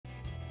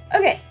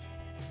Okay.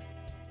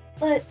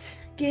 Let's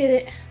get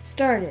it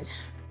started.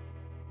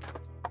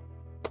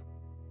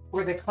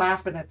 Where they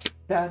clap and it's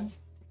done.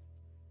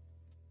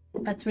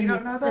 That's when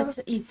that's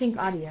you sync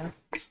audio.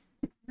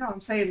 No,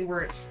 I'm saying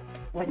where it's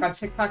like on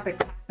TikTok they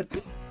clap.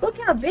 Look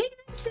how big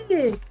this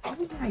is. Oh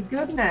my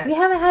goodness. We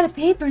haven't had a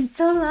paper in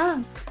so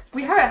long.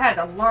 We haven't had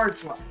a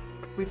large one.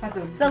 We've had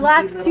the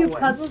last two ones.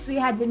 puzzles we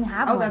had didn't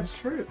have one. Oh, that's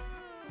true.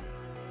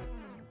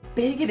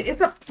 Big,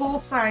 it's a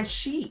full-size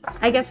sheet.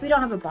 I guess we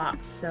don't have a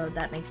box, so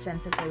that makes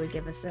sense if they would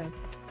give us a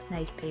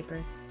nice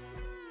paper.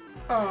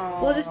 Oh.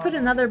 We'll just put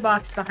another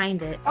box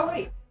behind it. Oh,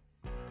 wait.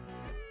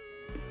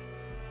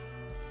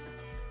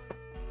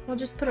 We'll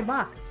just put a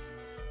box.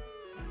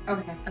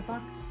 Okay. A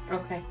box.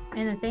 Okay.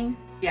 And a thing?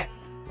 Yeah.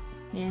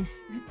 Yeah.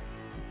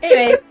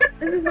 Anyway,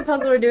 this is the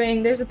puzzle we're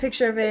doing. There's a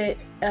picture of it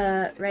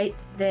right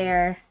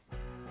there.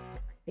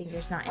 My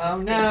finger's not in. Oh,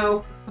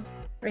 no.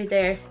 Right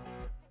there.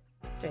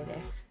 It's right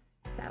there.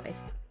 That way.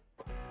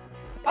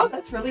 Oh,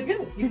 that's really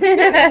good. You did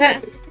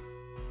it.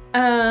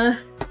 Yeah,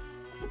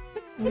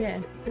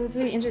 it's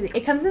really interesting.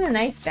 It comes in a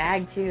nice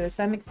bag too,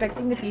 so I'm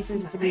expecting the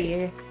pieces to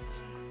be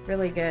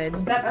really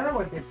good. That other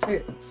one did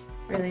too.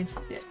 Really.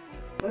 Yeah.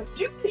 Let's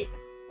do it.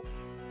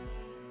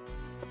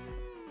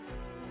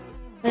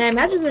 And I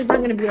imagine there's not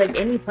going to be like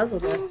any puzzle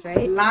books,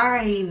 right?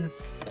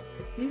 Lines.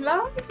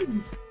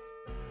 Lines.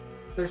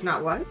 There's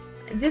not what?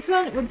 This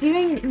one, we're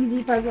doing an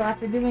easy puzzle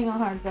after doing a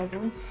hard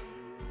puzzle.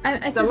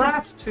 I The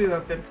last two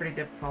have been pretty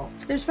difficult.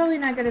 There's probably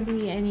not going to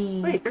be any...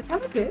 Wait, they're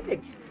kind of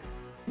big.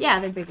 Yeah,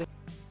 they're big.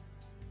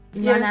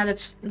 Yeah. Run out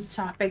of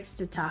topics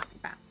to talk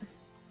about.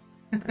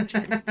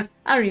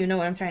 I don't even know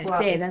what I'm trying to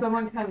say. If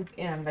someone comes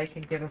in, they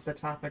can give us a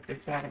topic to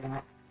chat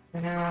about. I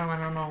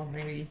don't know,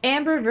 maybe.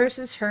 Amber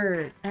versus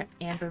her.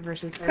 Amber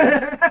versus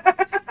her.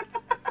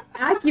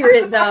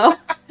 Accurate, though.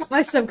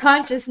 My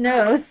subconscious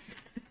knows.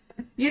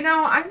 You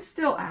know, I'm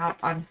still out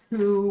on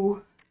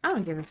who... I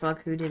don't give a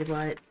fuck who did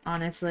what,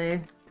 honestly.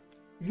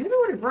 You're the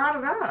one who brought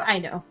it up. I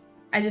know.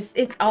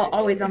 It's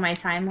always on my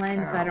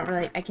timeline,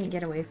 so I can't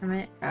get away from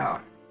it. Oh.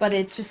 But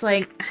it's just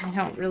like, I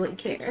don't really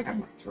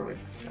care. It's really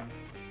messed up.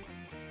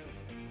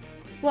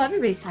 Well,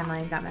 everybody's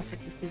timeline got messed up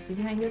this week. Did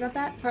you not hear about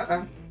that?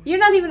 Uh-uh. You're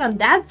not even on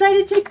that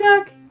side of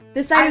TikTok?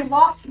 The side I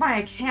lost my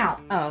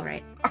account. Oh,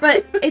 right.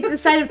 But it's the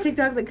side of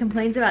TikTok that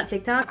complains about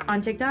TikTok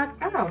on TikTok.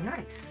 Oh,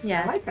 nice.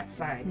 Yeah. I like that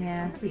side.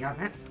 Yeah. I'll be on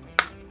that side.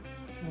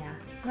 Yeah.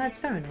 Well, that's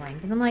kind of annoying,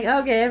 because I'm like,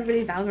 okay,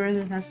 everybody's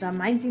algorithm is messed up.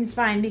 Mine seems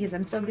fine, because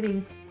I'm still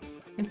getting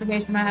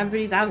information about how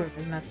everybody's algorithm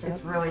is messed up.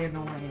 It's really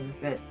annoying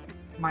that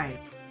my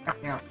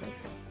account is.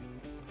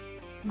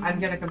 I'm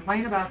going to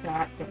complain about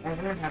that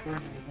forever and ever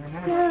and ever and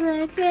ever.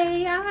 Till the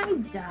day I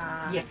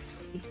die.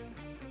 Yes.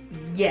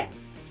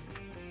 Yes.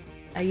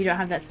 Oh, you don't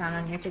have that sound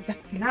on your TikTok?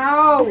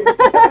 No!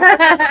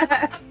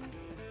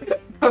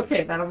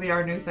 Okay, that'll be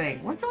our new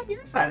thing. What's on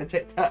your side of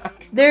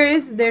TikTok?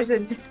 There's a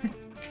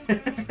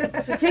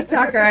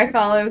TikToker I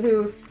follow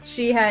who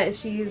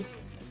she's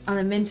on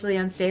the mentally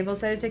unstable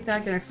side of TikTok,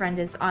 and her friend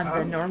is on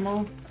the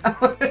normal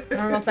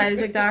side of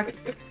TikTok.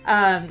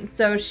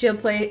 So she'll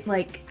play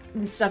like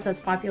the stuff that's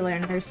popular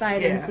on her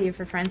side and see if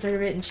her friends heard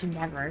of it, and she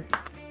never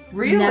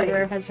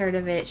has heard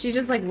of it. She's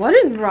just like, what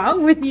is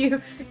wrong with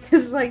you?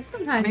 Because like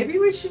sometimes maybe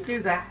we should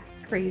do that.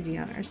 It's crazy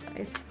on our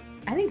side.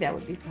 I think that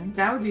would be fun.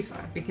 That would be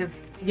fun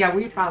because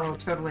we follow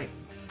totally.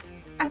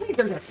 I think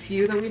there's a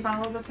few that we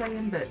follow the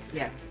same, but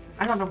yeah,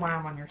 I don't know why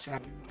I'm on your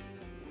side.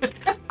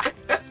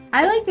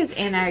 I like this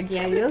anarchy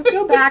idea. Let's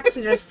go back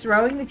to just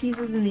throwing the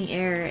pieces in the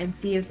air and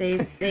see if they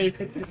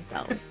fix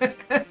themselves.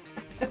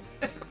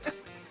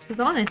 Because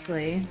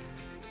honestly...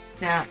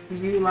 Now, do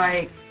you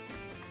like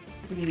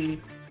the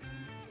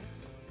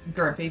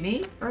grumpy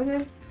me or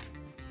the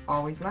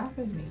always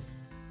laughing me?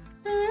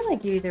 I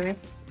like you either way.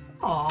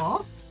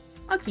 Aww.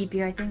 I'll keep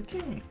you, I think.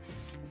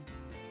 Thanks.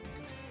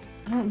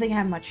 I don't think I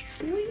have much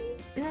truly.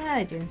 Yeah,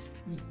 I do.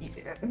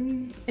 Yeah.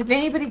 If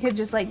anybody could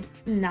just, like,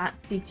 not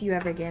speak to you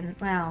ever again,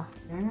 well,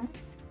 Yeah.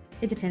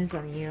 it depends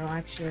on you,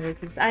 actually,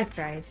 because I've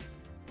tried.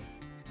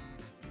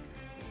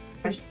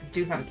 I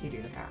do have a key to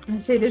your house. I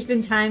say there's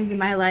been times in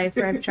my life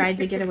where I've tried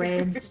to get away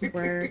and just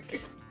work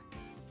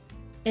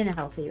in a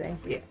healthy way.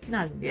 Yeah.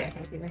 Not in a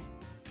healthy way.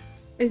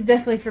 It's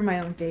definitely for my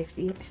own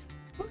safety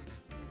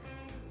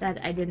that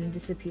I didn't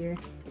disappear.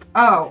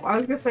 Oh, I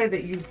was gonna say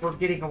that you were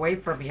getting away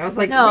from me. I was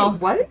like, no.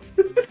 Wait, what?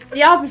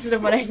 The opposite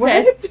of what I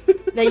said.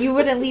 What? That you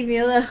wouldn't leave me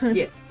alone.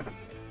 Yes.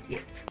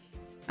 Yes.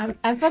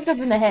 I'm fucked up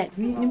in the head.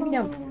 We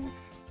know.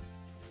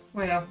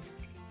 Well,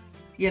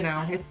 you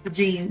know, it's the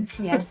genes.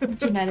 Yeah,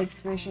 genetics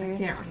for sure. I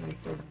can't really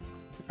say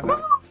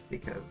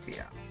because,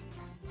 yeah.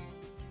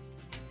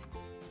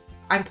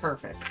 I'm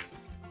perfect.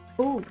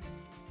 Ooh.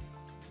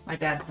 My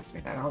dad tells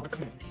me that all the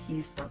time.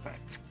 He's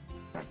perfect.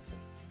 But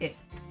it's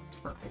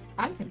perfect.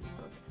 I think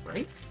perfect,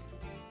 right?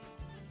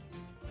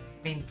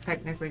 I mean,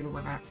 technically,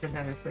 we're not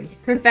genetically.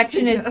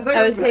 Perfection is.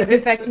 I would say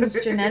perfection is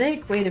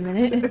genetic. Wait a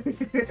minute.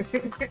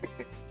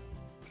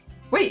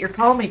 Wait, you're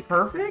calling me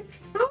perfect?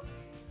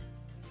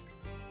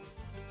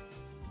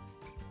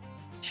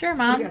 Sure,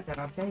 Mom. You got that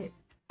on tape.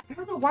 I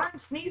don't know why I'm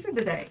sneezing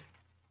today.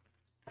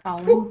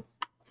 falling.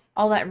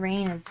 All that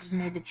rain has just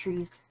made the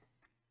trees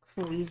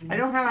crazy. I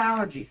don't have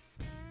allergies.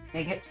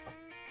 Dang it.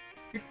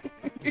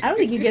 I don't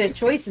think you get a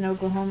choice in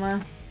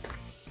Oklahoma.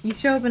 You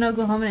show up in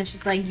Oklahoma and it's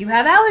just like, you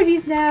have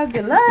allergies now,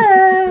 good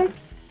luck!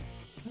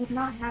 I've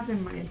not had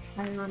them my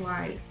entire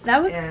life.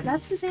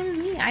 That's the same with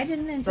me. I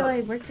didn't until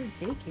I worked at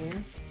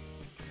daycare.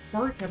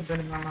 Work has been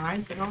in my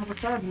life, and all of a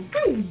sudden,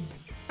 boom!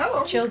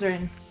 Hello!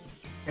 Children.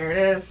 There it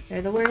is.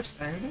 They're the worst.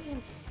 There it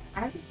is.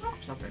 I haven't got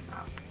children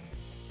now.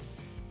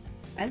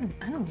 I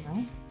don't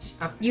know.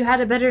 Just, you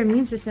had a better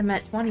immune system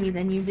at 20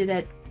 than you did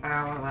at,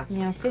 that's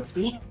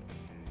 50.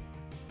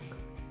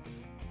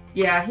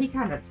 Yeah, he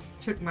kind of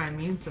took my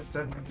immune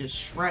system and just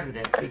shredded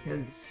it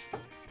because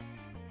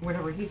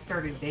whenever he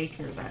started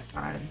daycare that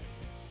time,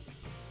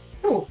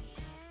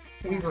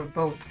 we were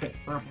both sick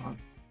for a month.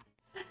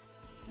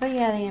 But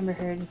yeah, the Amber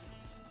Heard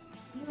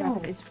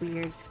stuff is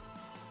weird.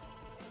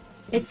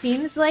 It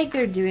seems like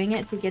they're doing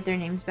it to get their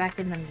names back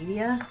in the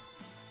media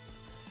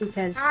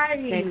because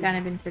they've kind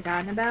of been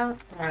forgotten about.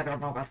 I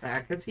don't know about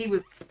that because he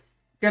was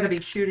going to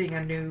be shooting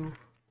a new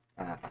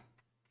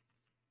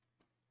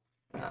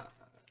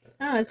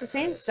oh, it's the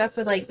same stuff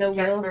with like the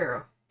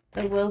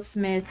Will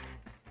Smith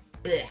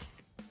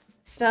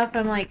stuff.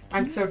 I'm like,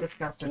 I'm so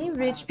disgusted. Can you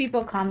rich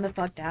people calm the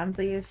fuck down,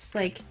 please?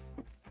 Like,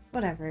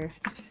 whatever.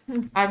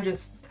 I'm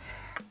just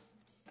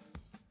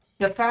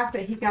the fact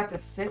that he got to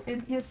sit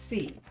in his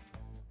seat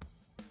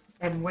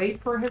and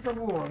wait for his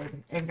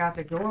award and got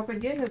to go up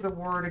and get his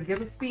award and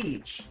give a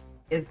speech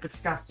is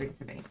disgusting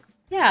to me.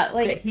 Yeah,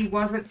 like that he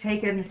wasn't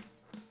taken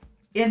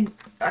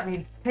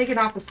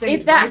off the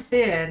stage right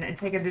then and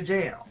taken to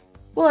jail.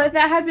 Well, if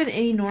that had been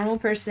any normal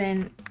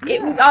person,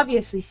 it was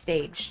obviously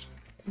staged.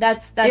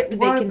 That's the big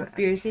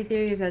conspiracy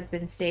theory is that it's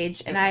been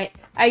staged, and I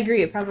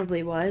agree it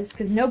probably was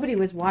because nobody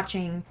was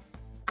watching.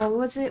 What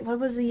was it? What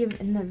was the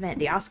event?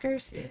 The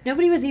Oscars? Yeah.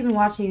 Nobody was even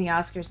watching the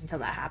Oscars until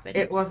that happened.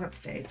 It wasn't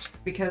staged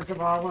because of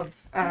all of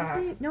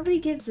nobody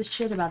gives a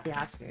shit about the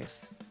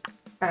Oscars.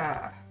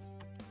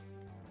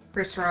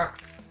 Chris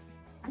Rock's.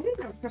 I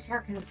didn't know Chris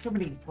Rock had so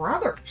many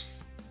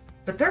brothers,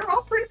 but they're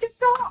all pretty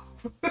ticked off.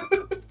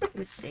 It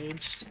was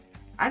staged.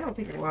 I don't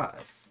think it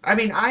was. I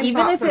mean,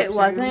 even if it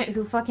wasn't,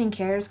 who fucking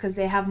cares? Because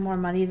they have more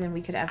money than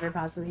we could ever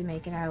possibly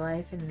make in our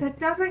life, and that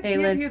doesn't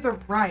give you the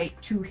right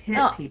to hit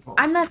people.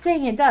 I'm not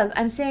saying it does.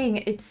 I'm saying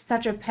it's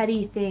such a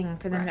petty thing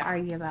for them to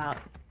argue about.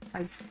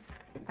 Like,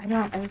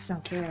 I just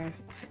don't care.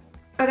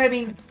 But I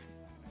mean,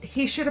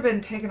 he should have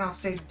been taken off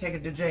stage and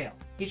taken to jail.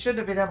 He shouldn't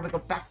have been able to go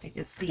back to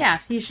his seat. Yeah,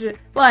 he should.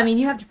 Well, I mean,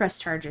 you have to press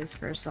charges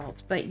for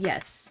assault, but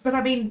yes. But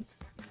I mean,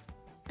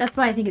 that's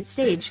why I think it's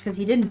staged because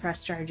he didn't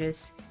press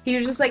charges. He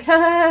was just like,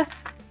 ha,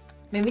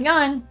 moving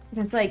on.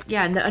 And it's like,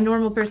 yeah, a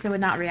normal person would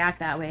not react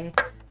that way.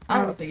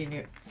 I don't think he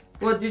knew.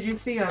 Well, did you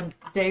see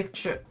Dave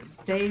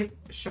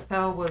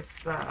Chappelle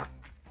was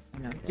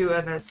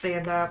doing a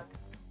stand-up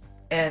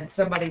and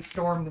somebody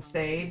stormed the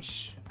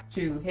stage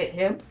to hit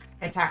him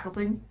and tackled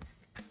him?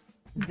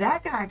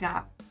 That guy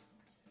got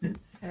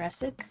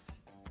arrested?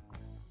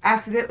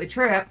 Accidentally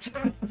tripped.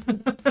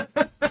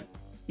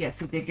 Yes,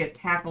 he did get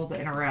tackled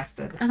and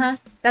arrested.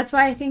 That's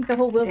why I think the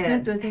whole Will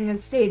Smith thing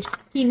is staged.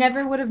 He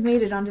never would have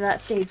made it onto that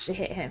stage to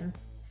hit him.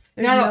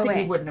 I don't think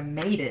he wouldn't have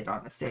made it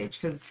on the stage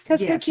because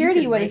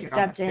security would have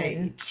stepped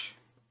in.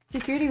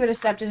 Security would have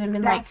stepped in and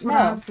been That's like,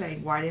 what no. I'm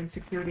saying. Why didn't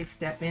security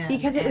step in?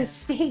 Because it was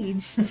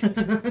staged.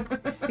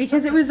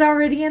 Because it was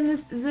already in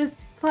the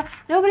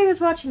nobody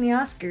was watching the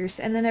Oscars,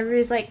 and then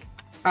everybody's like,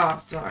 oh, I'm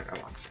still not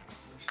gonna watch the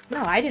Oscars.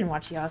 No, I didn't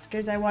watch the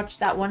Oscars. I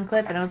watched that one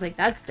clip, and I was like,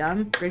 that's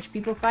dumb. Rich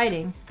people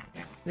fighting.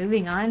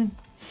 Moving on.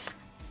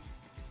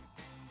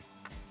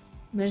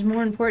 There's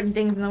more important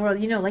things in the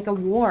world, like a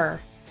war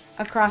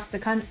across the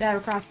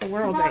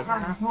world right now. Our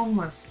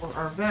homeless, or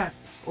our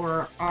vets,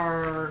 or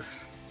our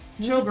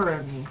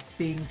children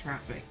being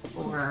trafficked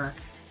or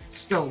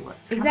stolen.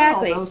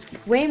 Exactly.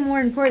 Way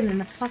more important than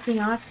the fucking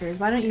Oscars.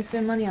 Why don't you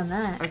spend money on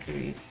that?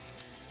 Agreed.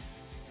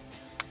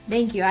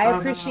 Thank you. I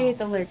appreciate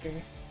the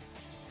lurker.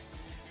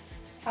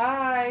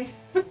 Hi.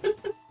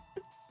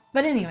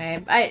 But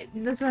anyway,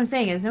 that's what I'm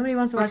saying is nobody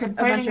wants to watch a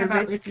bunch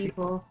of rich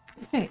people.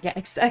 Yeah,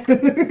 exactly.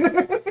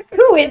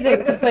 Who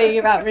isn't complaining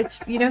about rich?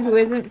 You know who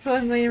isn't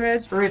complaining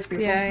about rich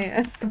people?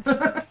 Yeah.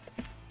 But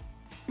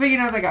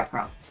they got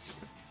problems.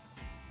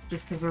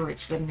 Just because they're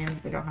rich doesn't mean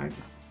they don't have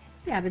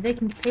problems. Yeah, but they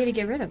can pay to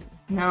get rid of them.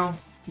 No,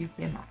 you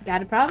cannot.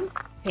 Got a problem?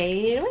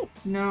 Pay it away.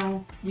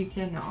 No, you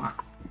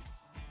cannot.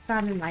 It's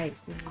not in my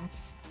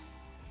experience.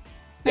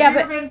 Have you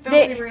ever been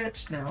filthy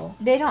rich? No.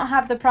 They don't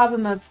have the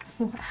problem of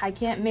I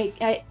can't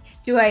make.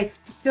 Do I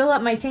fill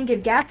up my tank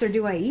of gas or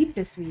do I eat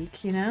this week?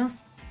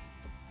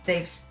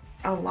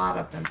 A lot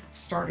of them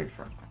started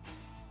from that.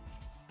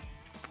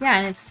 Yeah,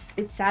 and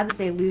it's sad that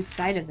they lose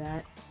sight of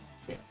that.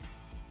 Yeah.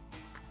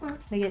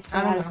 They get so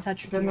out of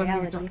touch with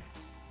reality.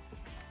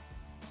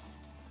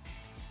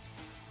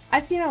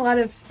 I've seen a lot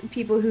of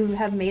people who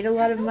have made a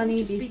lot of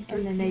money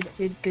and then they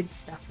did good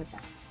stuff with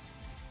that.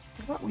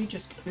 I thought we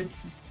just could.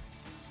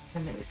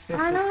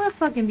 I don't want to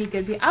fucking be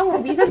good people. I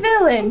want to be the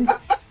villain.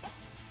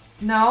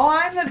 No,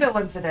 I'm the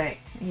villain today.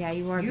 Yeah,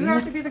 you are. You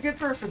have to be the good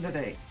person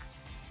today.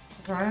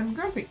 Because I'm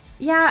grumpy.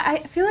 Yeah,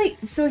 I feel like,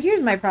 so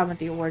here's my problem with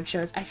the award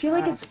shows. I feel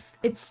like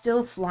it's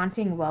still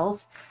flaunting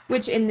wealth,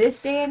 which in this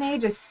day and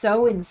age is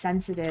so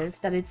insensitive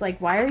that it's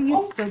like, why are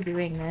you still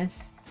doing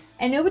this?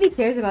 And nobody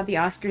cares about the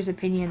Oscars'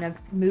 opinion of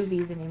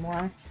movies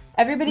anymore.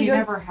 Everybody goes.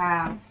 Never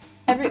have.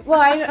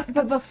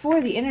 But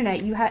before the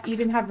internet, you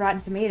didn't have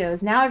Rotten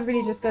Tomatoes. Now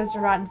everybody just goes to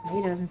Rotten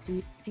Tomatoes and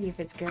see if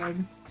it's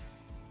good.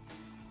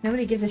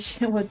 Nobody gives a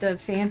shit what the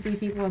fancy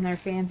people in their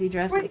fancy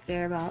dresses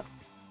care about.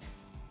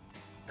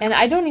 And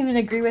I don't even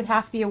agree with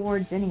half the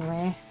awards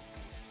anyway.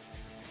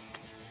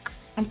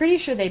 I'm pretty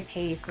sure they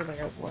pay for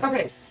their awards.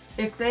 Okay,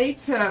 if they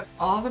took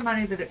all the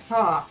money that it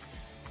cost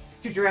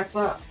to dress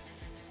up,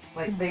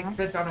 like they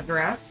spent on a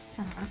dress,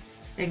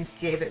 and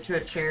gave it to a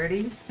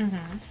charity,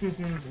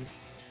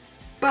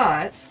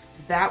 but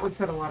that would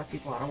put a lot of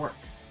people out of work.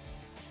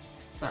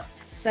 So,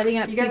 setting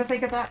up, you got to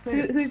think of that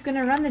too. Who's going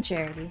to run the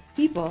charity?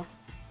 People.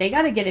 They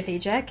got to get a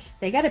paycheck.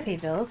 They got to pay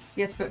bills.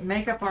 Yes, but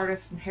makeup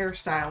artists and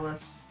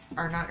hairstylists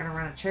are not going to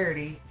run a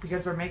charity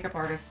because they're makeup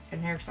artists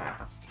and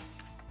hairstylists.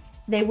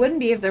 They wouldn't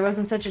be if there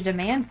wasn't such a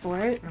demand for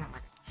it. Oh,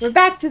 we're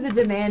back to the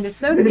demand of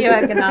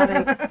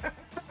socioeconomic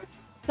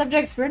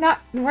subjects we're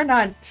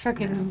not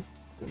fucking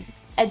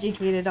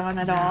educated on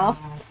at all.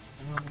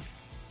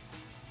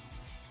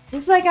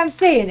 Just like I'm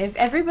saying, if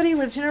everybody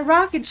lived in a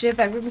rocket ship,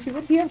 everybody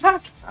would be a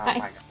rocket. Oh my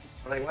god.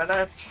 They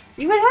wouldn't.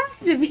 You would have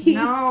to be.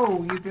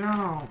 No, you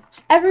don't.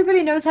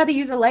 Everybody knows how to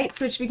use a light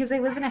switch because they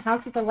live in a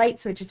house with a light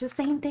switch. It's the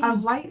same thing. A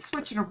light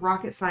switch and a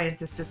rocket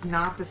scientist is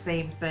not the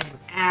same thing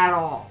at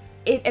all.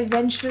 It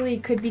eventually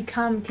could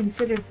become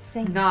considered the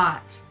same.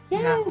 Not.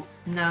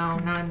 Yes. No,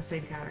 not in the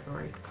same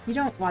category. You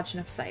don't watch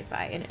enough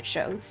sci-fi and it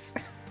shows.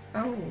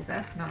 Oh,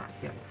 that's not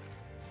good.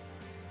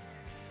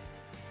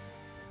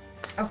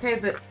 Okay,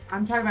 but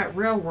I'm talking about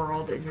real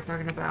world and you're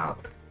talking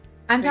about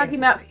I'm fantasy. talking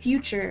about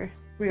future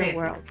real Fantasy.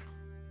 world.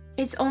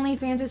 It's only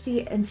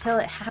fantasy until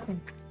it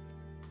happens.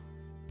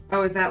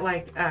 Oh, is that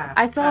like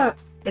I saw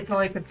it's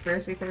only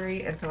conspiracy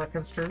theory until it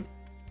comes true?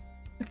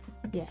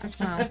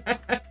 Yeah.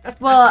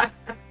 Well,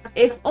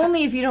 if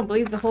only if you don't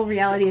believe the whole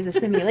reality is a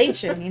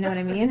simulation, you know what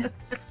I mean?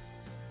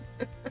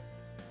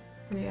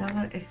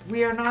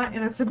 We are not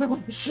in a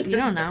simulation. You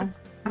don't know.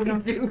 I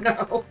do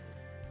know.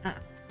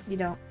 You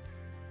don't.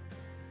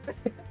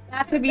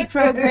 That could be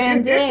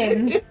programmed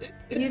in.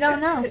 You don't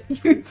know.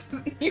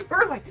 You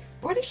were like,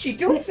 what is she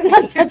doing? It's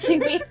not touching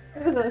me.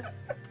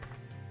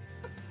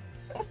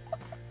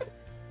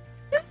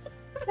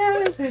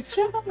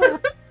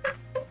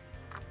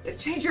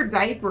 Change your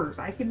diapers.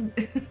 I can.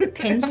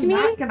 Pinch I'm me?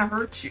 not gonna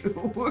hurt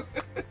you.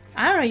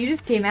 I don't know. You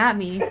just came at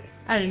me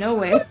out of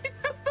nowhere.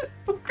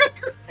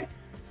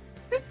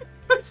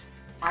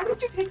 Why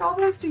did you take all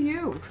those to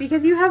you?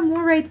 Because you have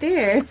more right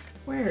there.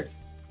 Where?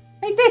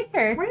 Right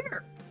there.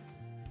 Where?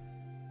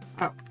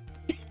 Oh.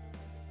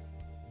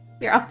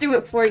 Here, I'll do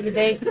it for you,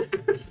 babe.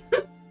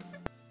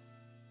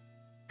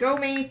 Go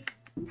me.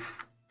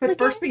 Put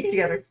first feet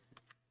together.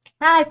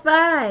 High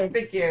five.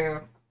 Thank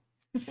you.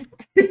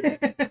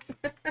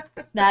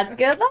 That's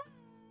good luck.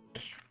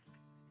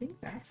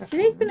 That's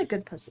Today's been a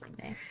good puzzling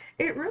day.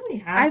 It really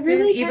has. I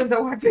really even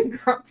though I've been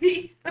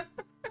grumpy.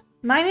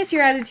 Minus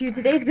your attitude,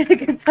 today's been a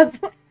good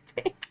puzzling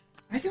day.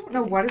 I don't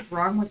know what is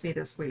wrong with me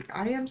this week.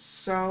 I am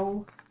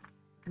so.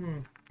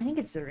 I think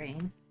it's the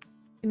rain.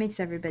 It makes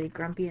everybody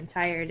grumpy and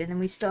tired, and then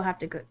we still have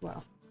to go.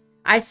 Well,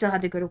 I still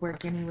had to go to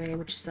work anyway,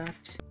 which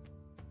sucked.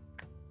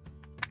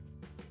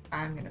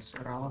 I'm gonna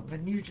start all of them,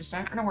 and you're just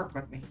not gonna work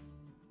with me.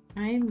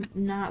 I'm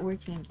not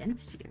working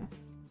against you.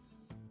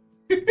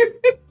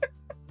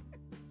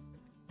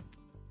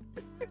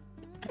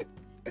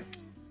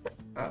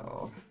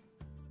 Oh.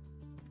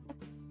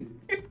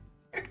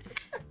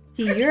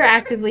 See, you're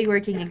actively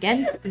working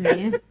against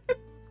me.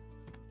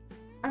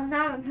 I'm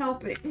not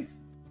helping.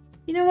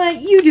 You know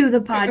what? You do the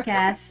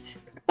podcast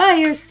by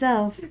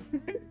yourself.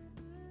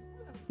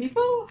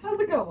 People, how's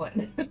it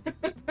going?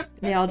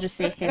 They all just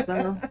say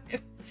hippo.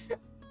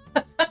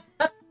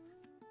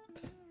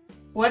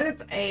 What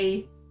is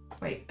a...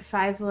 Wait.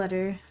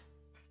 5-letter.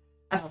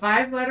 A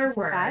 5-letter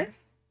word. 5?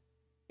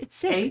 It's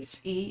 6.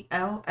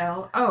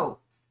 H-E-L-L-O.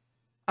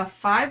 A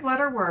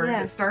 5-letter word Yeah.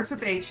 that starts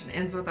with H and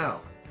ends with O.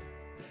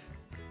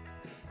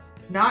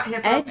 Not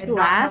hippo Edge and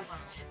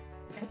last.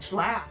 not Edge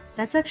last.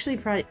 That's actually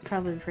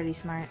probably pretty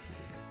smart.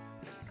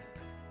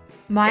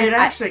 It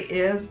actually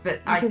is,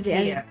 but I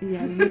can't.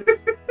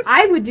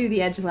 I would do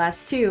the edge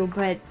last too,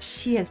 but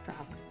she has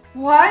problems.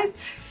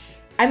 What?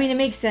 I mean, it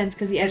makes sense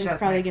because the edge is does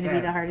probably make going to be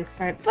sense. the hardest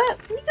part. But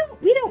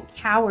we don't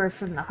cower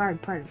from the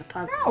hard part of the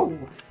puzzle. No,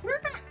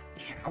 we're not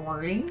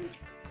cowering.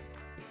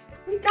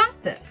 We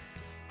got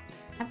this.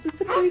 I put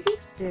 3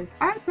 pieces.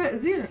 I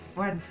put 0,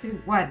 1,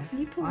 2, 1.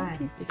 You put 1 1.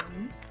 piece together.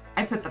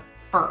 I put the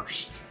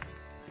first.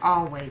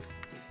 Always.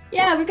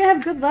 Yeah, we're gonna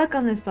have good luck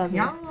on this puzzle.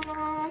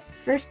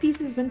 Yes. First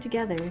pieces went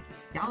together.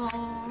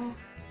 Yeah.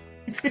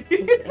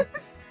 Okay.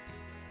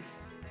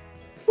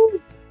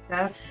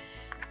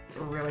 That's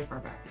really far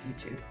back.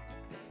 YouTube.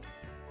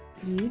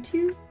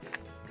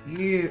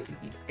 YouTube?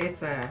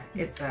 It's a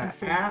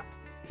app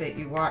that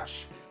you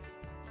watch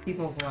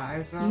people's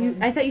lives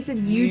on. I thought you said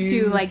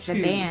YouTube, like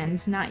the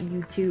band, not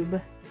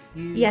YouTube.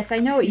 Yes, I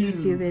know what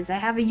YouTube is. I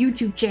have a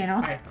YouTube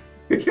channel.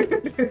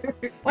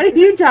 What are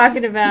you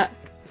talking about?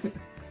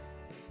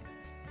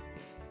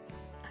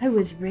 I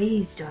was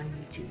raised on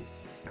YouTube.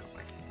 Oh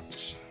my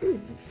gosh.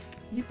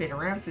 You've been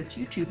around since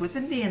YouTube was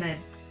invented.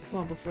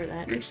 Well, before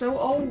that. You're so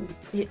old.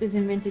 It was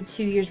invented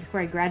 2 years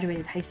before I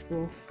graduated high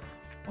school.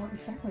 Well,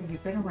 exactly.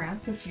 You've been around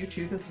since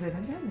YouTube has been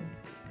invented.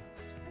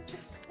 I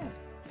just said.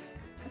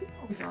 I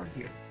always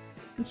argue.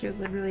 You're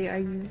literally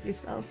arguing with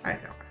yourself. I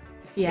know.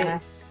 Yeah.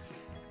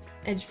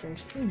 Edge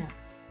first, you know.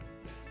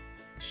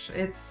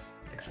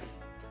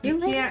 You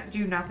can't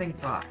do nothing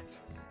but.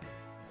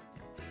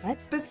 What?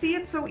 But see,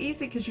 it's so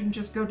easy because you can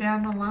just go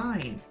down the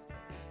line.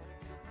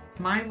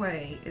 My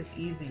way is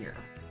easier.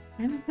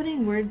 I'm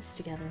putting words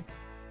together.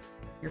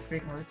 You're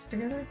putting words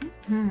together?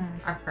 Hmm.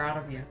 I'm proud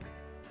of you.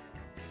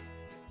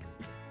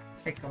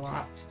 Takes a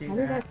lot to do How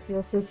that. did that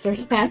feel so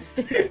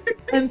sarcastic?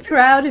 I'm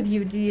proud of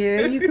you,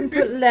 dear. You can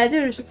put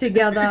letters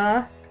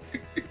together.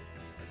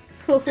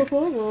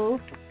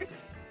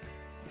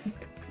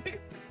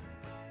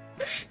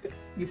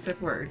 You said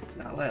words,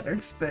 not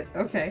letters, but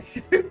okay.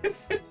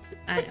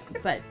 I know,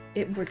 but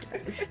it worked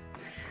out.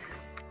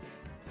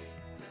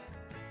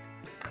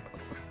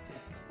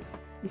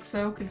 You're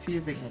so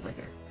confusing over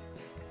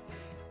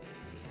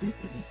here.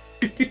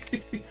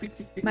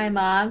 My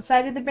mom's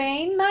side of the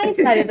brain, my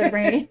side of the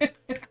brain.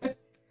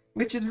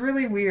 Which is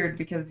really weird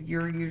because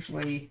you're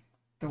usually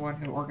the one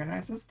who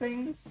organizes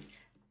things.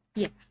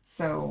 Yeah.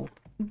 So.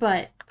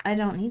 But I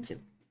don't need to.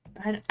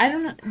 I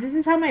don't know. This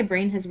is how my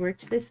brain has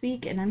worked this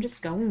week, and I'm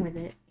just going with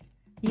it.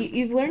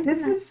 You've learned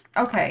this is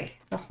okay.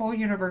 The whole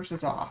universe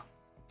is off.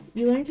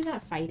 You learn to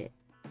not fight it.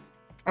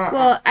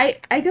 Well,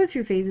 I go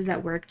through phases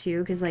at work too,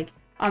 because like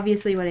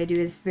obviously what I do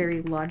is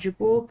very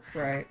logical.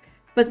 Right.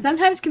 But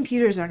sometimes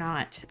computers are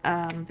not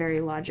very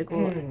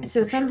logical.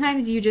 So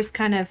sometimes you just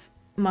kind of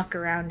muck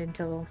around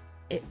until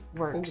it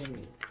works.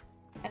 Ooh.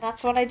 And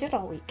that's what I did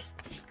all week.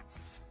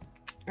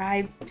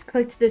 I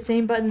clicked the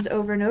same buttons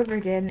over and over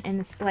again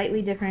in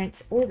slightly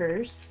different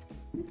orders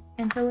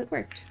until it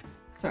worked.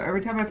 So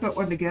every time I put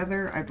one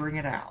together, I bring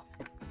it out.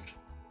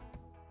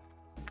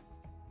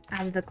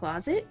 Out of the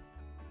closet?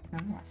 No,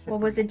 what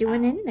was it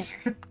doing in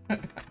there?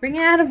 Bring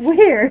it out of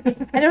where?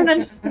 I don't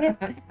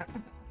understand.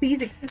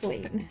 Please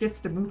explain. It gets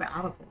to move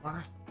out of the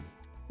line.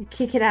 You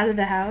kick it out of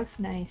the house?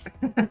 Nice.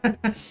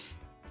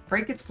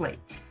 Break its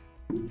plate.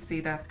 See,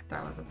 that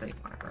was a thing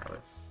whenever I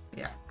was,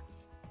 yeah.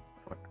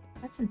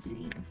 That's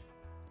insane.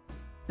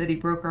 That he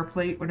broke our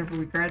plate whenever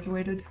we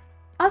graduated?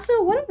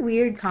 Also, what a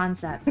weird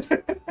concept.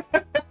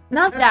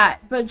 Not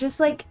that, but just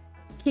like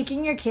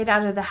kicking your kid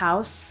out of the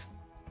house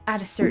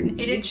at a certain age.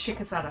 He didn't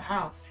kick us out of the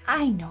house.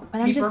 I know,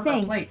 but I'm just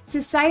saying,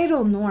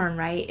 societal norm,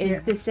 right,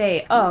 is to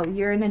say, oh,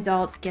 you're an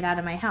adult, get out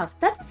of my house.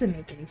 That doesn't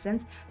make any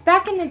sense.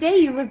 Back in the day,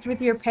 you lived with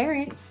your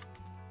parents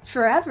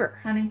forever.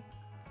 Honey,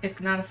 it's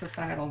not a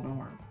societal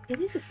norm.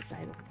 It is a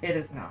societal norm. It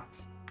is not.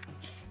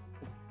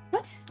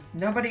 What?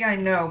 Nobody I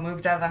know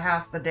moved out of the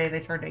house the day they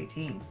turned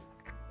 18.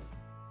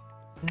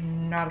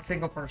 Not a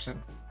single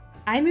person.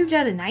 I moved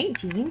out at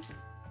 19.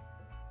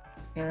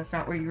 Yeah, that's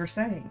not what you were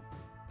saying.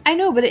 I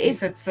know, but you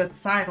said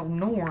societal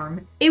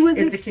norm is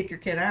to kick your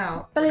kid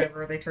out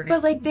whenever they turn 18.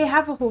 But like they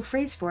have a whole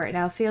phrase for it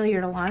now.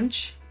 Failure to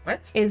launch.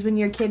 What? Is when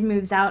your kid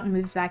moves out and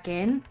moves back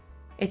in.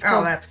 It's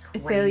called that's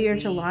crazy. Failure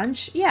to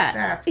launch.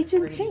 Yeah, it's crazy.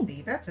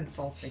 Insane. That's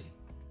insulting.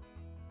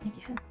 I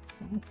guess.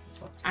 That's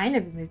insulting. I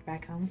never moved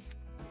back home.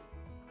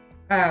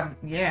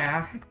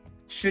 Yeah.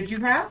 Should you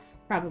have?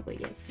 Probably,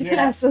 yes. Yes.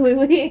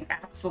 Absolutely.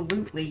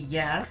 Absolutely,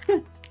 yes.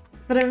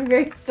 But I'm a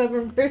very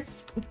stubborn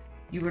person.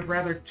 You would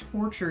rather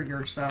torture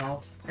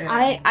yourself and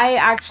I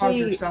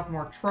actually cause yourself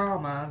more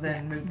trauma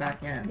than move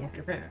back in with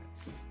your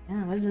parents.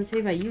 Yeah, what does it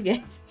say about you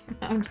guys?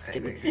 I'm just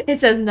kidding.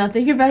 It says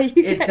nothing about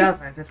you guys. It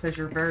doesn't. It says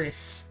you're a very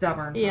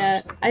stubborn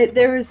person.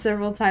 There were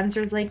several times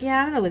where I was like,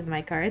 yeah, I'm gonna live in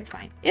my car. It's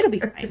fine. It'll be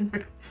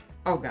fine.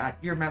 Oh God,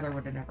 your mother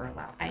would have never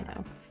allowed that. I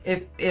know.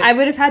 If I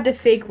would have had to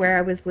fake where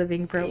I was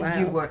living for a while.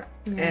 You would have.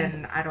 Yeah.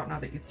 And I don't know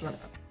that you could have.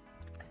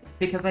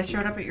 Because I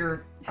showed up at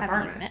your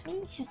apartment. Have you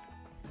met me?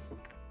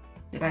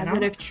 Did I not?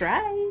 Would have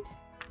tried.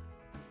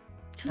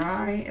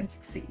 Try and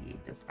succeed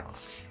does not.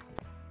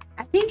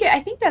 I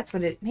think that's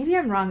what it. Maybe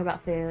I'm wrong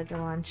about failure to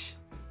launch.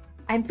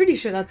 I'm pretty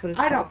sure that's what it's.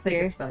 I don't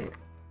think it's failure.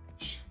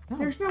 Oh.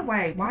 There's no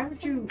way. Why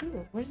would you?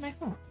 Where's my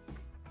phone?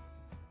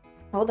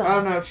 Hold on.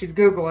 Oh no, she's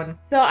Googling.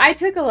 So I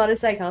took a lot of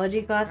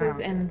psychology classes,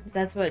 and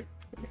that's what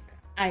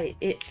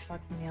it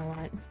fucked me a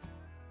lot.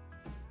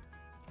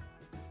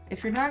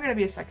 If you're not gonna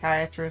be a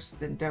psychiatrist,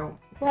 then don't.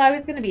 Well, I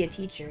was gonna be a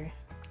teacher,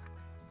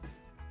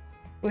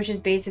 which is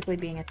basically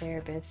being a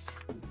therapist.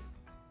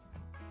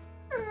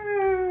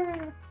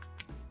 The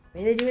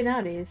way they do it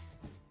nowadays.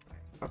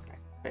 Okay.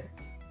 Fair.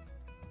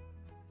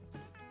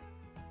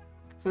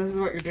 So this is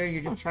what you're doing.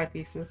 You just try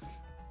pieces.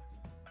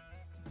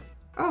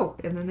 Oh,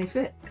 and then they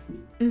fit.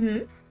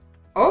 Mm-hmm.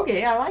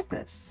 Okay, I like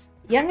this.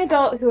 Young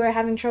adult who are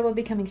having trouble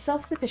becoming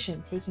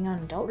self-sufficient, taking on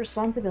adult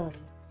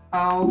responsibilities.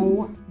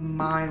 Oh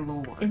my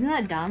lord. Isn't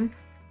that dumb?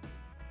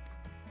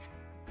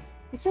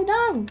 It's so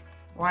dumb.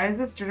 Why is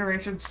this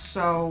generation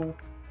so...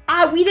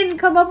 We didn't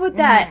come up with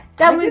that.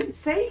 That I was... didn't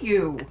say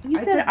you. You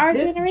I said our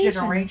this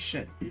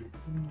generation.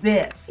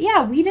 This.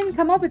 Yeah, we didn't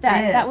come up with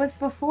that. This. That was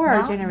before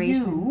our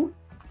generation. You.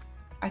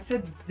 I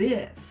said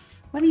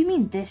this. What do you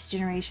mean, this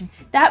generation?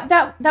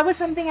 That was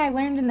something I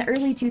learned in the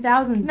early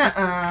 2000s.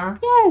 Nuh-uh.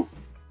 Yes. Oh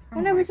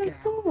When I my was in God.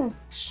 school.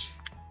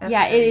 That's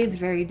Yeah, it very- is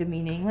very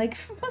demeaning. Like,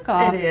 fuck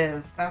off. It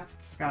is. That's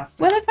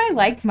disgusting. What if I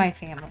liked my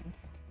family?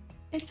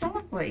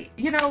 Exactly.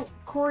 You know,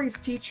 Corey's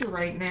teacher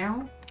right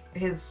now,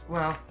 it's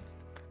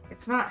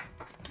not,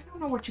 I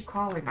don't know what you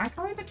call him. I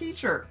call him a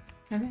teacher.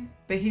 Okay.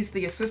 But he's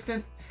the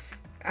assistant.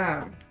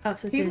 Oh, so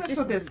it's He an lives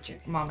with his assistant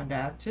teacher. mom and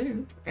dad,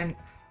 too. And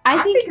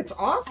I think it's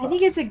awesome. I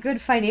think it's a good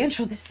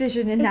financial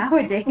decision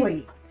Exactly.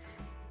 nowadays.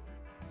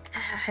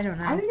 I don't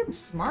know. I think it's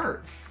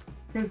smart.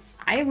 Because,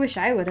 I wish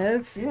I would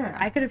have. yeah.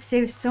 I could have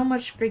saved so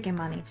much freaking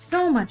money.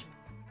 So much.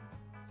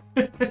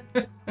 I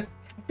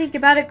think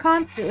about it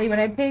constantly when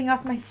I'm paying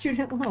off my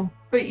student loan.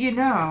 But you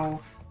know,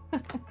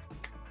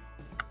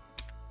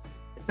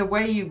 the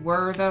way you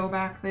were, though,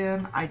 back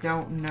then, I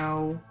don't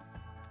know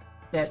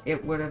that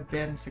it would have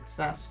been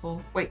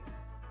successful. Wait.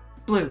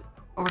 Blue.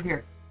 Over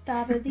here.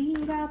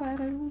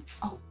 Da-ba-dee-da-ba-doo.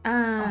 Oh.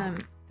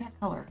 That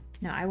color.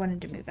 No, I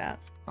wanted to move out.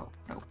 Oh,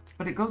 no.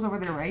 But it goes over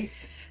there, right?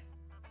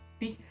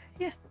 See?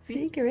 Yeah,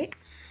 See? you're right.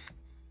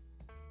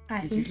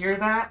 Did you hear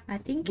that? I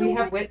think We you're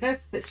have right.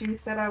 witness that she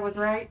said I was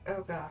right.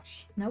 Oh,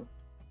 gosh. Nope.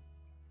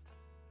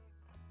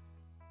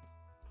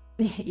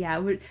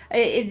 Yeah,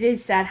 it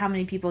is sad how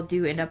many people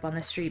do end up on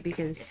the street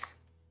because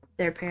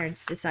their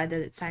parents decide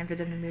that it's time for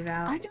them to move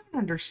out. I don't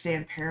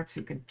understand parents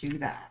who can do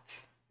that.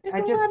 There's I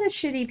a just- lot of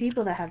shitty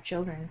people that have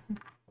children.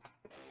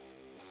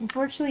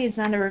 Unfortunately, it's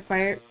not a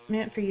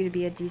requirement for you to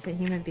be a decent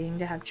human being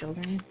to have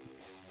children.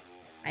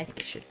 I think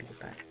it should be,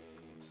 but...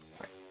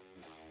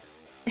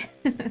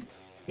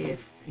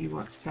 If you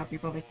want to tell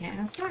people they can't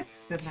have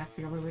sex, then that's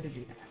the only way to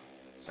do that.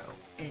 So,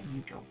 and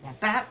you don't want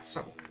that,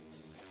 so...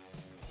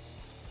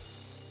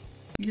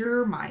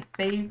 You're my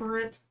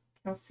favorite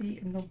Kelsey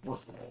in the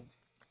world.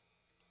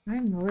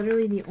 I'm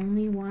literally the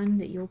only one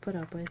that you'll put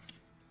up with.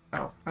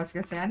 Oh, I was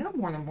gonna say, I know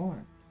more than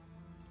one.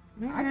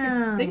 I Wow.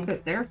 can think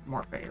that they're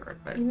more favorite,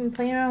 but... You've been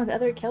playing around with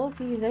other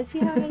Kelseys. I see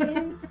how it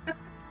is.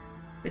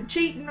 Been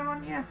cheating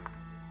on you.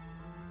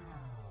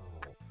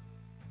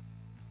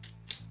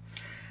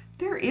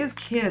 There is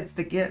kids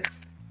that get,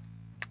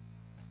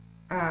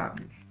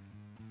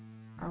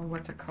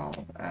 what's it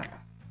called?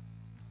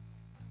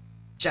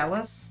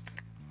 Jealous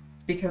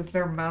because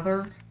their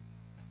mother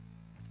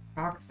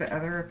talks to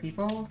other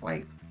people.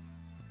 Like,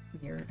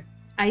 it's weird.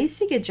 I used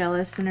to get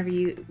jealous whenever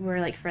you were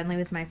like friendly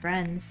with my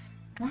friends.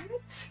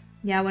 What?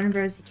 Yeah,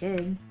 whenever I was a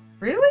kid.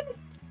 Really?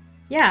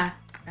 Yeah,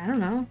 I don't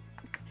know.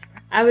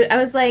 I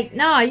was like,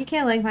 no, you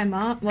can't like my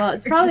mom. Well,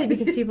 it's probably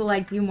because people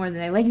liked you more than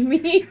they liked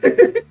me.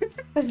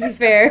 Let's be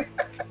fair.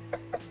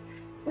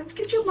 Let's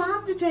get your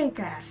mom to take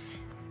us.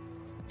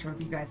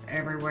 Drove you guys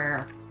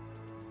everywhere.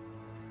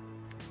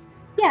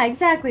 Yeah,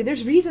 exactly.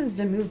 There's reasons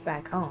to move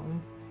back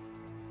home.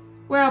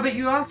 Well, but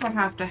you also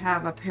have to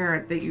have a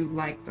parent that you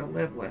like to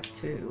live with,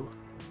 too.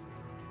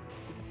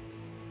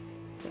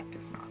 That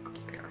does not go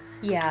there.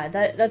 Yeah,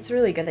 that's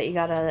really good that you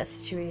got out of that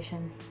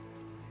situation.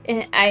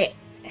 And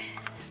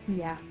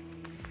yeah.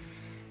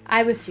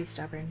 I was too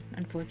stubborn,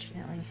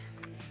 unfortunately.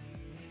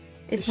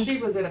 She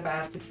was in a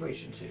bad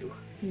situation, too.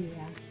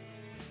 Yeah.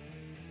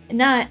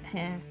 I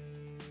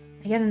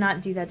gotta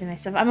not do that to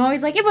myself. I'm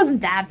always like, it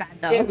wasn't that bad,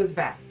 though. It was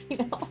bad. You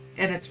know?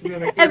 And it's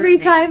really Every irritating.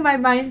 time my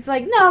mind's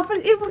like, no, but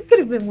it could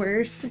have been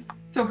worse.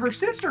 So her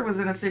sister was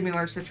in a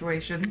similar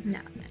situation. No.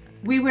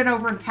 We went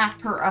over and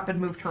packed her up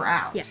and moved her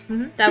out. Yeah,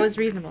 that was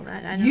reasonable.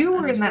 I know, You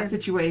were in that understand.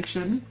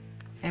 situation,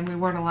 and we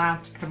weren't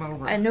allowed to come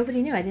over. And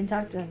nobody knew. I didn't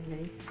talk to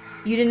anybody.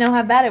 You didn't know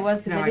how bad it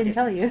was because No, I didn't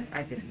tell you.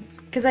 I didn't.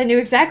 Because I knew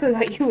exactly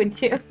what you would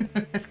do.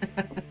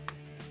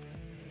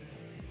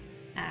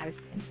 I was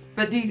kidding.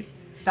 But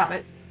stop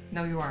it.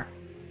 No, you aren't.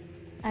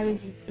 I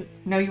was.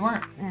 No, you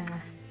aren't.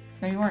 I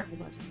No, you aren't.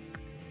 wasn't.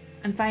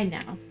 I'm fine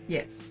now.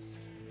 Yes.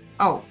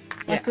 Oh,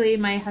 yeah. Luckily,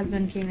 my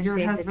husband came and Your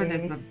saved husband the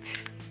is day. the...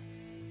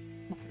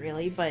 Not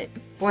really, but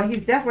Well,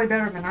 he's definitely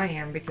better than I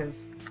am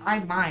because I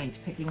mind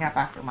picking up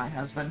after my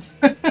husband.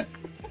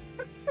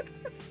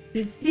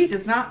 He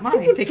does not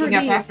mind picking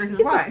up after his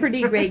he's wife. a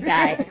pretty great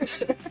guy.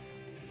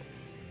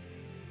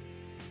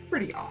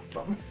 Pretty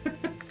awesome.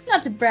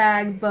 Not to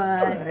brag,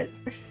 but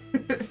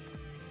But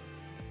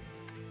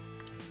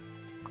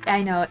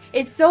I know.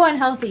 It's so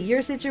unhealthy.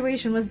 Your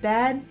situation was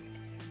bad.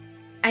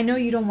 I know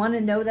you don't want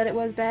to know that it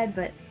was bad,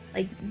 but,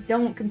 like,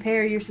 don't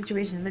compare your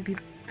situation to other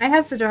people. I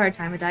have such a hard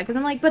time with that, because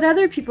I'm like, but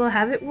other people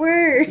have it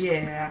worse.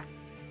 yeah.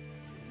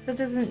 That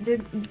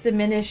doesn't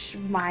diminish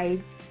my...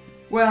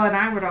 Well, and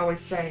I would always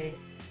say,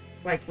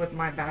 like with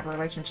my bad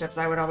relationships,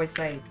 I would always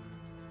say,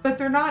 but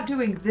they're not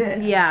doing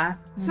this. Yeah.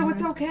 So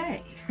it's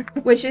okay.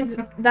 Which is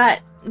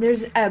that...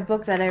 There's a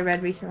book that I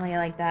read recently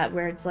like that,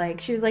 where it's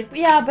like, she was like,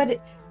 yeah, but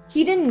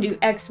he didn't do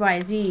X,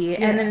 Y, Z.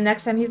 Yeah. And then the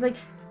next time he's like,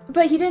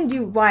 but he didn't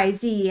do Y,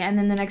 Z, and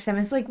then the next time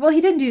it's like, well,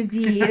 he didn't do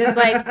Z. And it's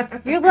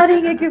like, you're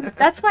letting it go.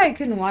 That's why I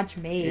couldn't watch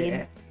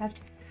Maid. Yeah.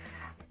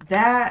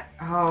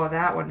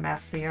 That one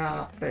messed me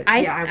up. But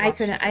I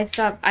couldn't. I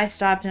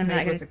stopped, and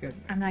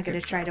I'm not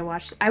gonna try to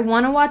watch. I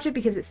want to watch it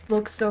because it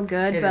looks so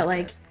good, but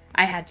like, good.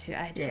 I had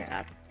to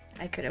stop.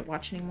 I couldn't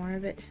watch any more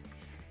of it.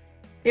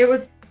 It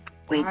was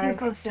way too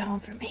close to home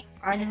for me.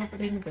 I know,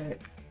 but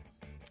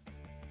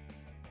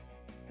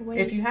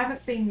if you haven't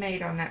seen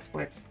Maid on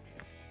Netflix,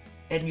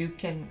 and you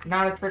can,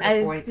 not a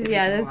trigger point.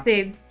 That's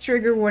the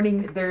trigger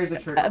warnings. There is a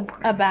trigger warning.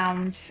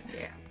 Abound.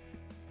 Yeah.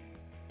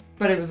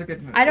 But it was a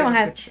good movie. I don't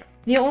have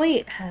the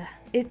only I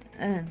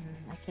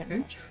can't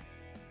watch.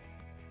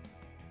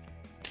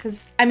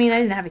 Because I mean,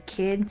 I didn't have a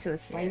kid, so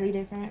it's slightly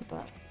different,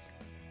 but.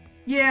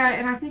 Yeah,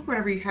 and I think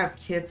whenever you have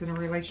kids in a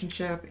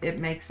relationship, it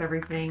makes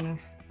everything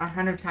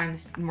 100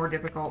 times more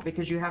difficult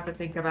because you have to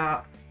think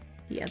about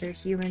the other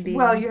human being.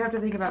 Well, you have to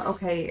think about,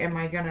 okay, am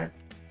I gonna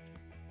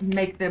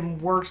make them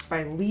worse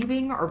by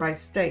leaving or by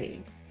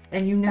staying?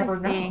 And you never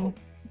know.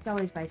 It's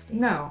always by staying.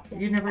 No,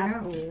 you never know.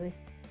 Absolutely.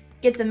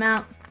 Get them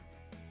out.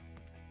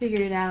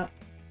 Figure it out.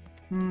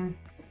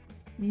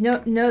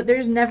 No,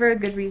 there's never a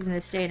good reason to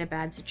stay in a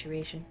bad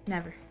situation.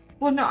 Never.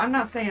 Well, no, I'm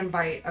not saying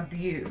by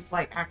abuse,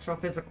 like actual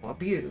physical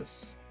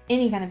abuse.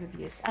 Any kind of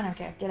abuse. I don't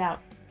care. Get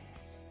out.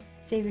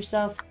 Save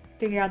yourself.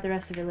 Figure out the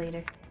rest of it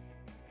later.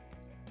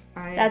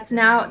 That's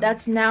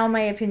now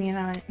my opinion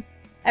on it.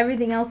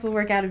 Everything else will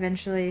work out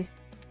eventually.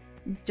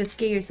 Just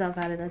get yourself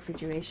out of that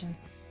situation.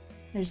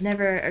 There's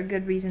never a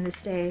good reason to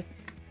stay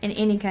in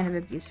any kind of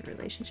abusive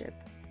relationship.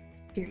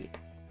 Period.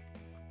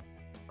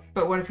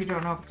 But what if you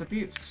don't know if it's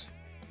abuse?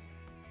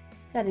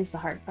 That is the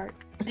hard part.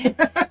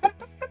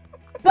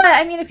 But,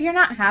 I mean, if you're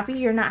not happy,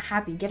 you're not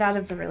happy. Get out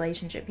of the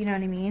relationship. You know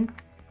what I mean?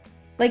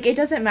 Like, it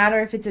doesn't matter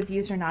if it's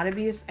abuse or not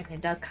abuse. I mean,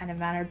 it does kind of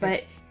matter.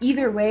 But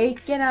either way,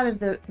 get out of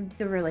the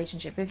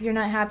relationship. If you're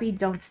not happy,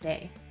 don't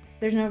stay.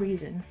 There's no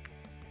reason.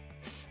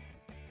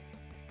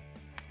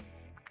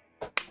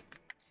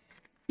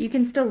 You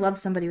can still love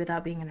somebody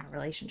without being in a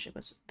relationship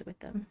with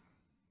them.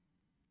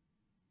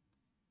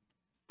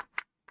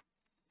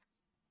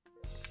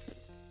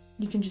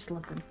 You can just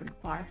love them from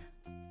afar.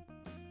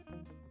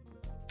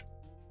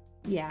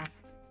 Yeah.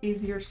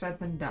 Easier said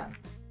than done.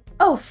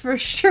 Oh, for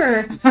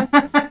sure.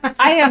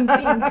 I am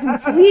being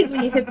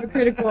completely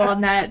hypocritical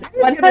on that.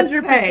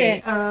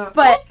 100%.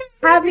 But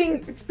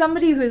having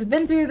somebody who's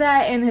been through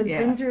that and has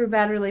been through a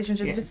bad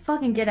relationship, just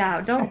fucking get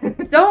out.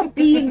 Don't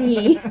be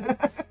me.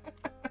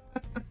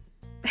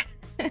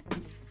 I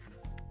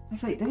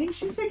was like, dang,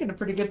 she's taking a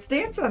pretty good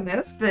stance on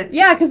this, but...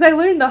 Yeah, because I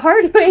learned the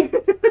hard way.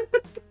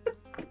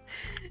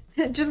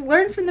 Just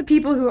learn from the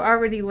people who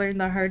already learned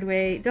the hard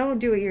way. Don't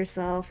do it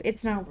yourself.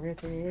 It's not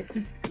worth it.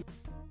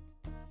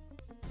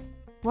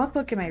 What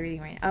book am I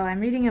reading right now? Oh, I'm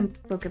reading a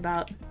book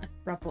about a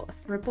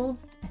thruple.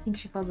 I think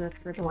she calls it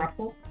a thruple.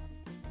 Thruple?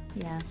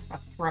 Yeah. A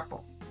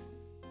thruple.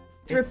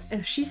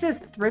 She says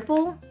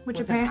thruple,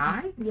 which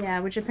apparently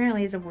which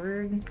apparently is a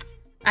word.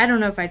 I don't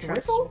know if I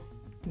trust. Thruple?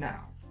 No.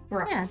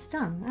 Thruple. Yeah, it's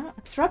dumb.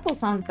 Thruple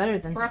sounds better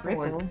than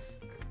thruple.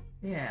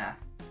 Yeah.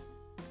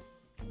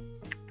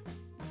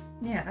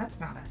 Yeah, that's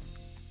not a...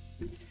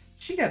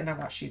 She doesn't know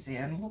what she's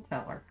in. We'll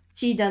tell her.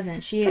 She doesn't.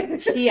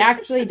 She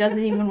actually doesn't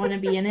even want to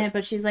be in it,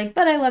 but she's like,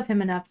 but I love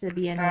him enough to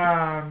be in it.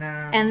 Oh,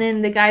 no. And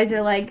then the guys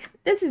are like,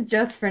 this is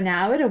just for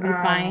now. It'll be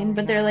fine.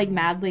 But they're like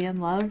madly in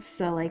love.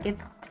 So like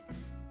it's...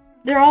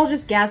 They're all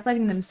just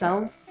gaslighting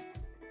themselves.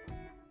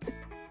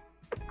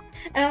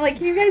 And I'm like,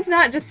 can you guys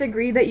not just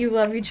agree that you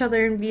love each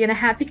other and be in a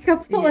happy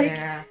couple?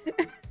 Yeah.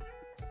 Like,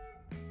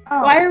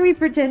 why are we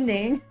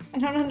pretending? I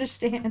don't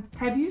understand.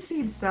 Have you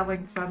seen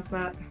Selling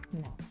Sunset?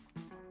 No.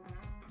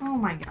 Oh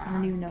my god. I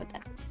don't even know what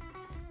that is.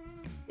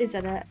 Is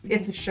that a...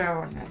 It's a show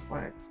on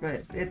Netflix,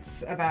 but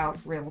it's about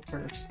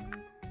realtors.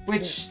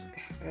 Which,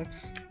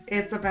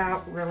 it's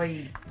about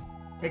really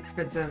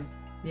expensive,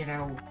 you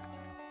know,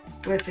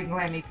 glitz and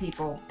glammy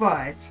people,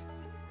 but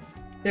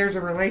there's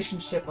a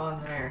relationship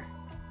on there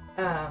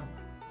that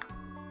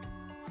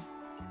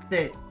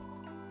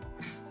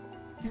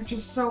they're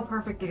just so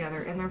perfect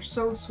together, and they're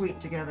so sweet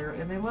together,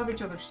 and they love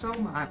each other so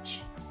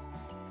much.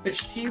 But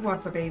she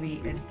wants a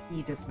baby, and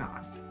he does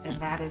not. And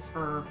that is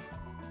her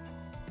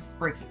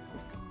breaking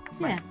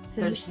point. Yeah.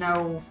 So there's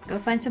no... Go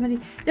find somebody...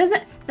 That's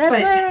what I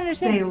don't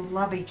understand. They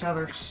love each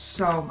other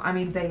so... I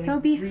mean, they go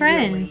be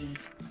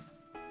friends.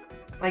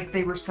 Like,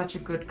 they were such a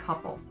good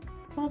couple.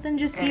 Well, then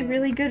just be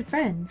really good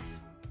friends.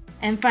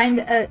 And find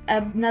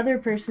another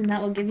person that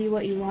will give you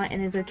what you want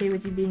and is okay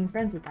with you being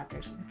friends with that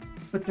person.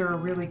 But they're a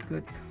really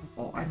good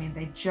couple. I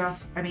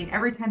mean,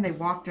 every time they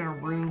walked in a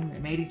room, they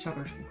made each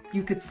other...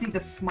 You could see the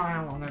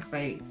smile on their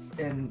face.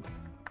 And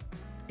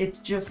it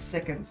just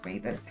sickens me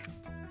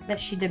that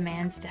she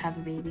demands to have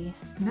a baby.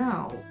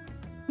 No.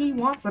 He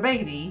wants a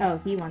baby. Oh,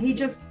 he wants a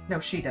baby. No,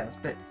 she does,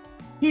 but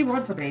he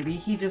wants a baby.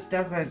 He just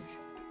doesn't...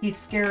 He's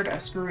scared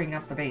of screwing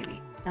up the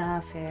baby.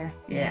 Fair.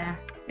 Yeah.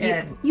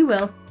 And you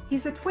will.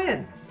 He's a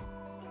twin.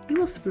 You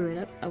will screw it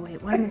up. Oh,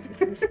 wait. Why am I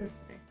thinking this one?